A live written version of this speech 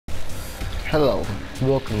Hello,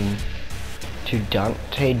 welcome to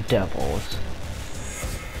Dante Devil's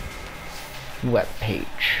webpage.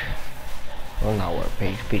 Well, not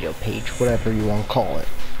webpage, video page, whatever you want to call it.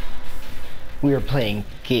 We are playing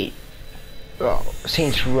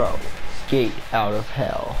Saints Row, Gat Out of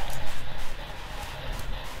Hell.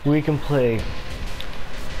 We can play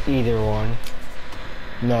either one.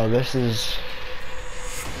 No, this is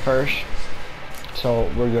first,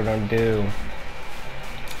 so we're gonna do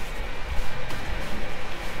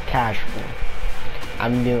casual.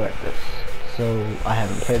 I'm new at this, so I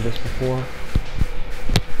haven't played this before,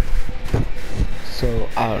 so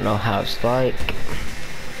I don't know how it's like.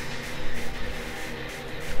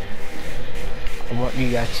 I want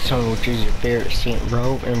you guys to tell me which is your favorite Saint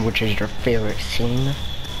Row and which is your favorite scene.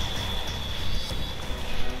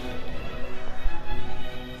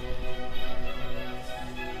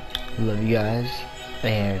 Love you guys,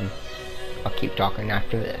 and I'll keep talking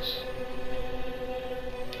after this.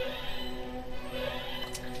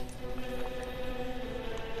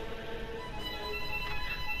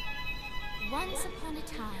 Once upon a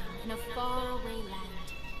time, in a faraway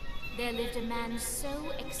land, there lived a man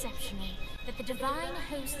so exceptional that the divine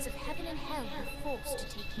hosts of heaven and hell were forced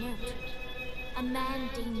to take note. A man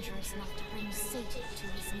dangerous enough to bring Satan to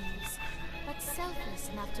his knees, but selfless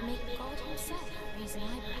enough to make God himself raise an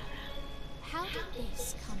eyebrow. How did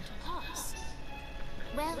this come to pass?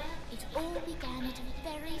 Well, it all began at a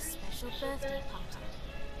very special birthday party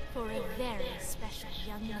for a very special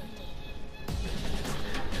young lady.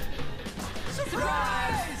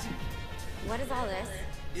 Surprise! What is all this?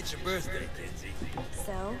 It's your birthday, Kinsey.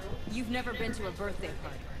 So? You've never been to a birthday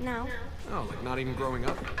party? No. Oh, like not even growing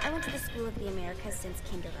up? I went to the School of the Americas since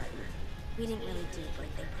kindergarten. We didn't really do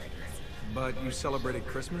birthday parties. But you celebrated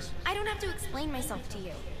Christmas? I don't have to explain myself to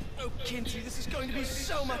you. Oh, Kinsey, this is going to be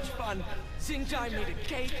so much fun. Xinjai made a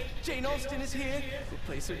cake, Jane Austen is here, we'll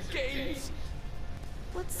play some games.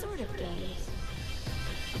 What sort of games?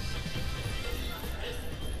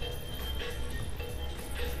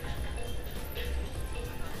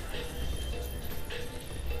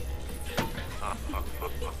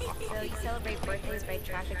 So you celebrate birthdays by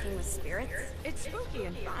trafficking with spirits? It's spooky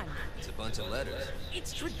and fun. It's a bunch of letters.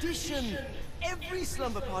 It's tradition. Every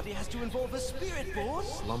slumber party has to involve a spirit board.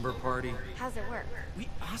 Slumber party? How's it work? We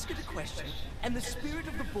ask it a question, and the spirit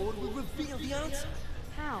of the board will reveal the answer.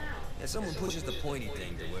 How? Yeah, someone pushes the pointy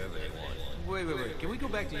thing to wherever they want. Wait. Can we go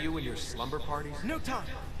back to you and your slumber parties? No time.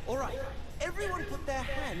 All right. Everyone put their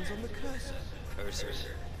hands on the cursor. Cursors.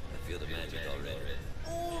 I feel the magic already.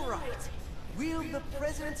 All right. Will the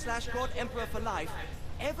President/God Emperor for life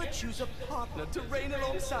ever choose a partner to reign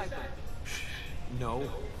alongside them? No.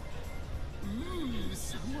 Ooh,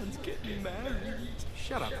 someone's getting married.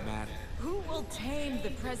 Shut up, Matt. Who will tame the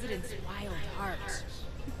president's wild heart?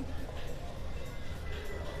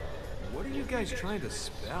 What are you guys trying to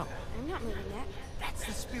spell? I'm not moving it. That's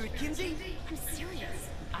the spirit, Kinsey. I'm serious.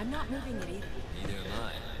 I'm not moving it either. Neither am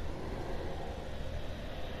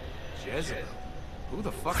I. Jezebel? Who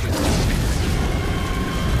the fuck is...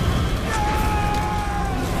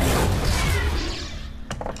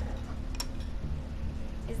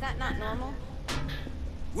 Is that not normal?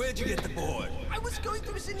 Where'd you get the board? I was going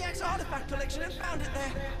through Zinniac's artifact collection and found it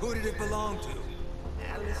there. Who did it belong to?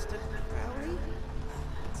 Alistair Crowley?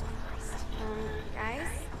 Guys?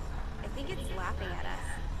 I think it's laughing at us.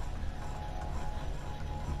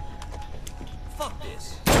 Fuck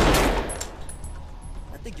this.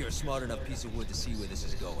 I think you're a smart enough piece of wood to see where this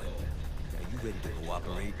is going. Are you ready to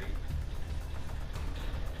cooperate?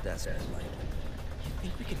 That's what I like. You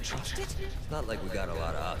think we can trust it? It's not like we got a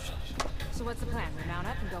lot of options. So what's the plan? We mount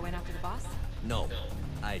up and go in after the boss? No,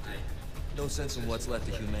 I do. No sense in what's left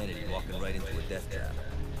of humanity walking right into a death trap.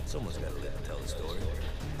 Someone's gotta live and tell the story.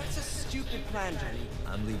 That's a stupid plan, Johnny.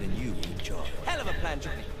 I'm leaving you in charge. Hell of a plan,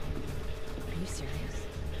 Johnny. Are you serious?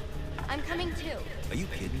 I'm coming too. Are you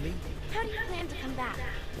kidding me? How do you plan to come back?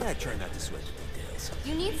 Yeah, I try not to sweat the details.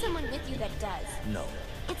 You need someone with you that does. No.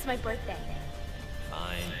 It's my birthday.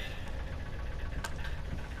 Fine.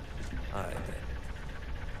 Alright then.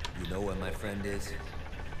 You know where my friend is?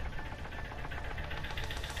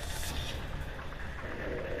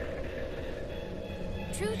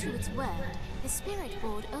 True to its word, the spirit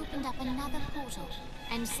board opened up another portal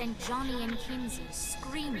and sent Johnny and Kinsey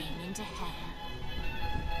screaming into hell.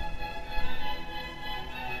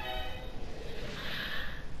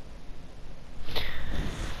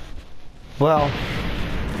 Well,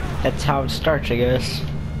 that's how it starts, I guess.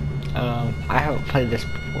 I haven't played this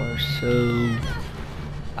before, so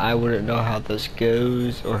I wouldn't know how this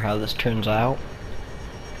goes or how this turns out.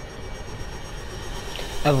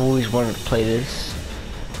 I've always wanted to play this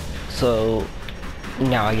So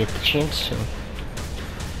now I get the chance to.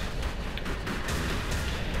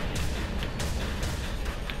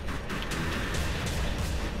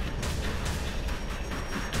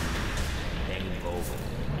 Dang over.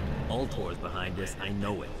 Ultor's behind this, I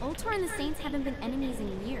know it. Ultor and the Saints haven't been enemies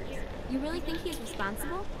in years. You really think he's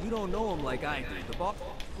responsible? You don't know him like I do. The boss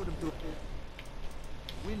put him through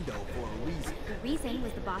a window for a reason. The reason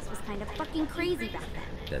was the boss was kind of fucking crazy back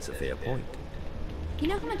then. That's a fair point. You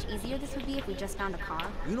know how much easier this would be if we just found a car?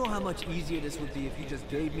 You know how much easier this would be if you just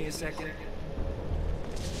gave me a second?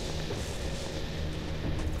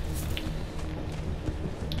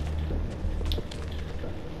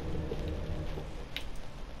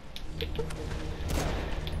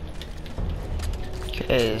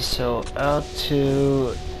 Okay, so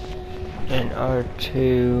L2 and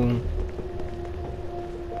R2,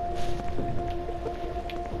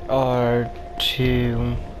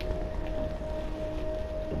 R2,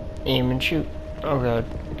 aim and shoot. Oh god.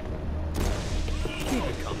 Keep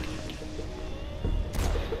it coming.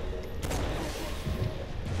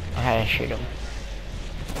 I had to shoot him.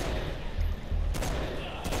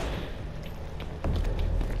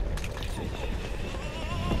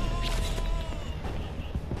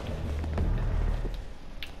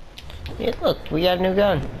 Yeah, look, we got a new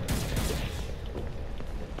gun.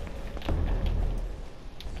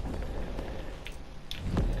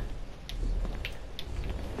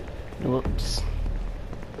 Whoops.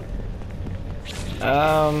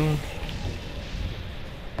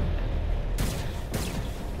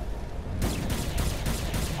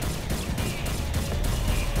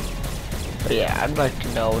 But yeah, I'd like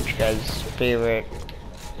to know what you guys' favorite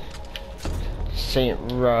Saint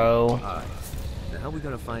Row. Alright. Now how are we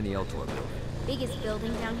gonna find the Ultor building? Biggest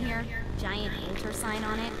building down here, giant Ultor sign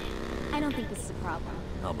on it. I don't think this is a problem.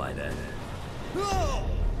 I'll buy that.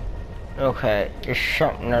 Okay, it's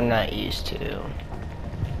something I'm not used to.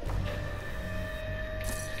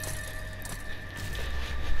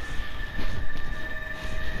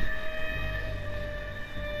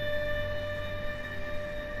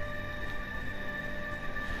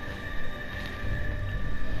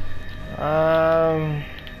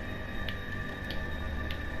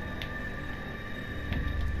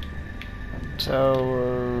 So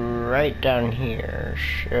right down here,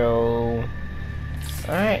 so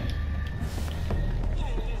alright.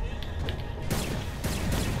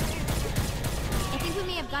 I think we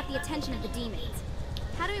may have got the attention of the demons.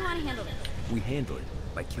 How do we want to handle this? We handle it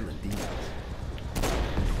by killing demons.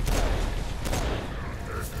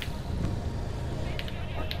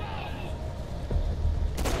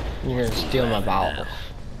 You're gonna steal my bowels.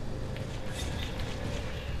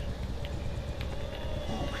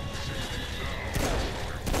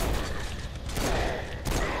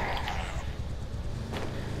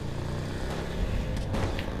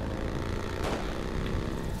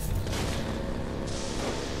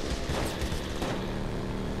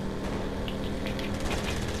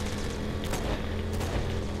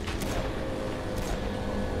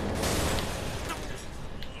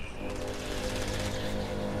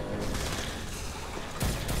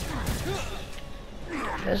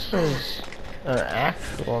 This is an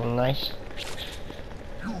actual nice.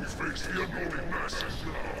 You face the unholy masses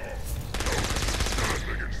now. Stand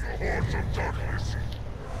against the hordes of darkness.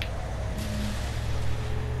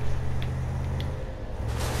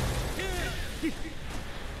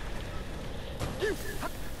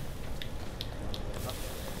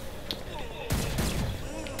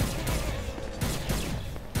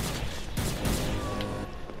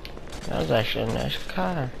 That was actually a nice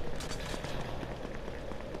car.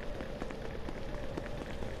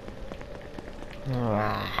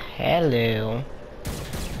 Ah, hello.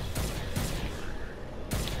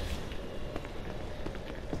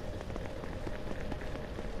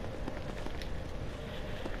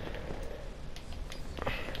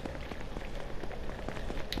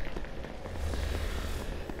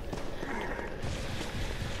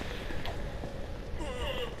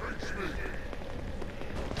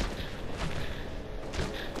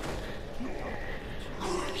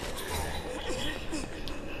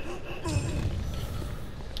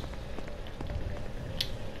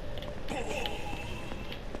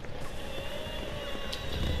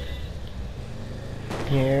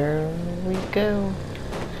 Here we go.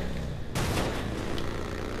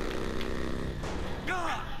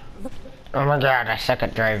 Oh my god, I suck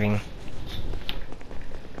at driving.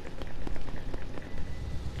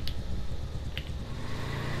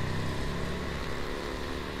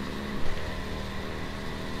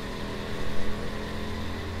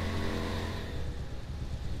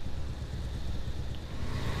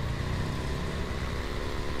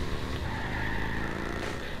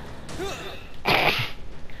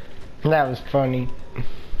 That was funny.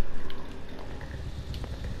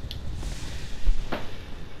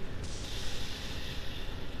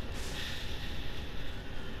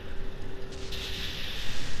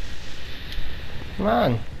 Come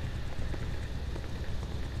on.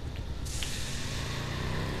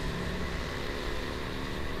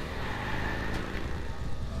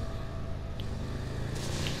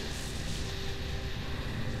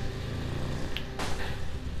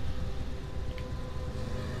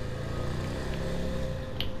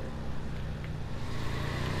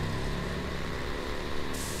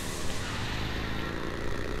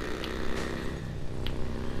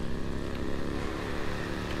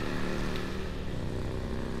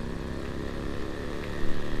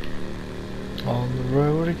 On the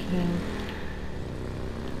road again.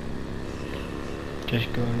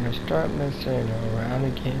 Just gonna start messing around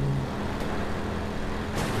again.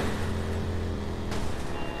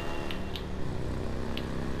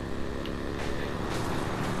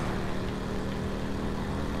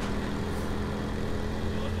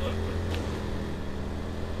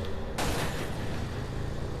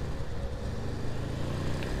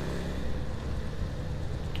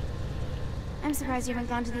 I'm surprised you haven't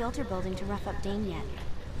gone to the altar building to rough up Dane yet.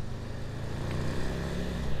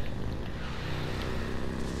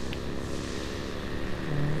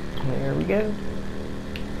 There we go.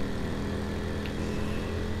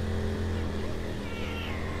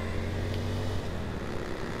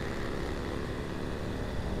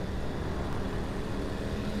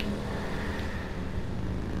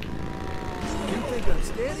 You think I'm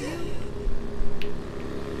scared of you?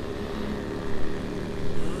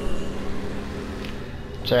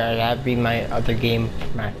 Sorry, that'd be my other game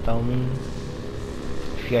for my phone.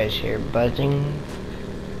 If you guys hear buzzing.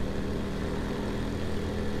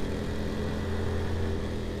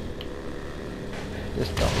 This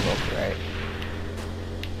don't look right.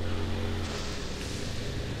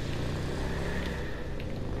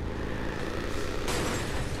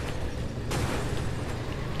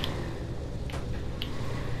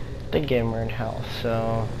 Again, we're in hell,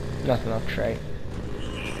 so nothing looks right.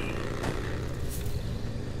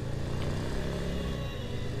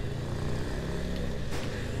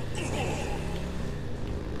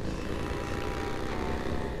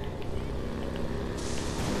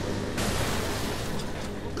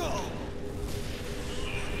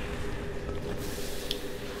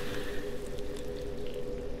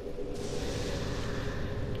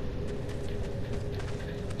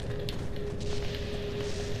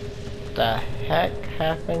 The heck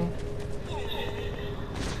happened?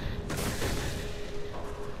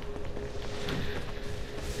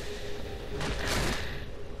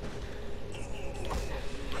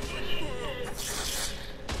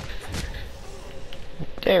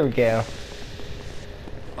 There we go.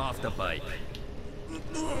 Off the bike.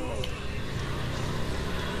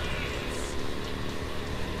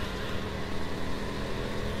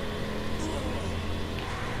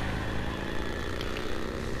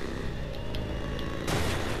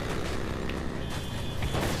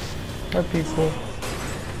 Hi, people.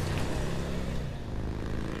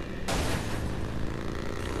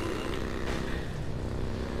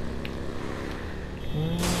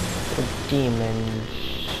 The demons.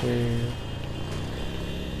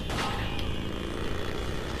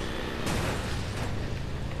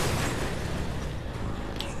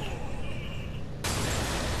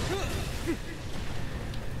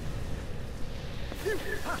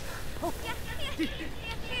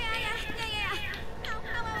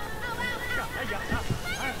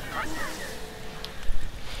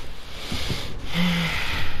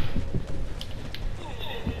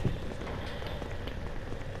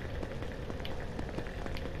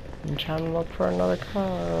 I'm trying to look for another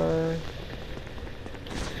car.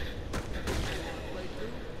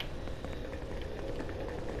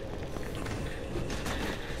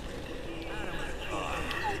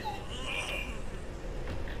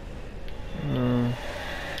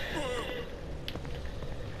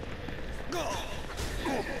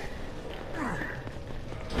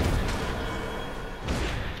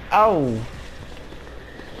 Oh!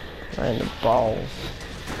 Right in the balls.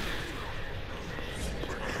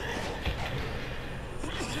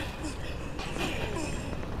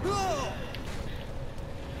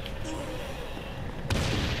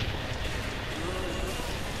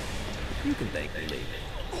 You can thank me later.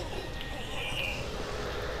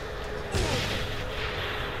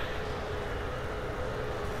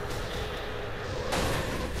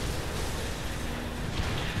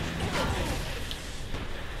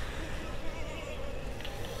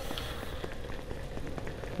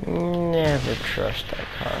 Never trust that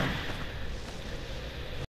car.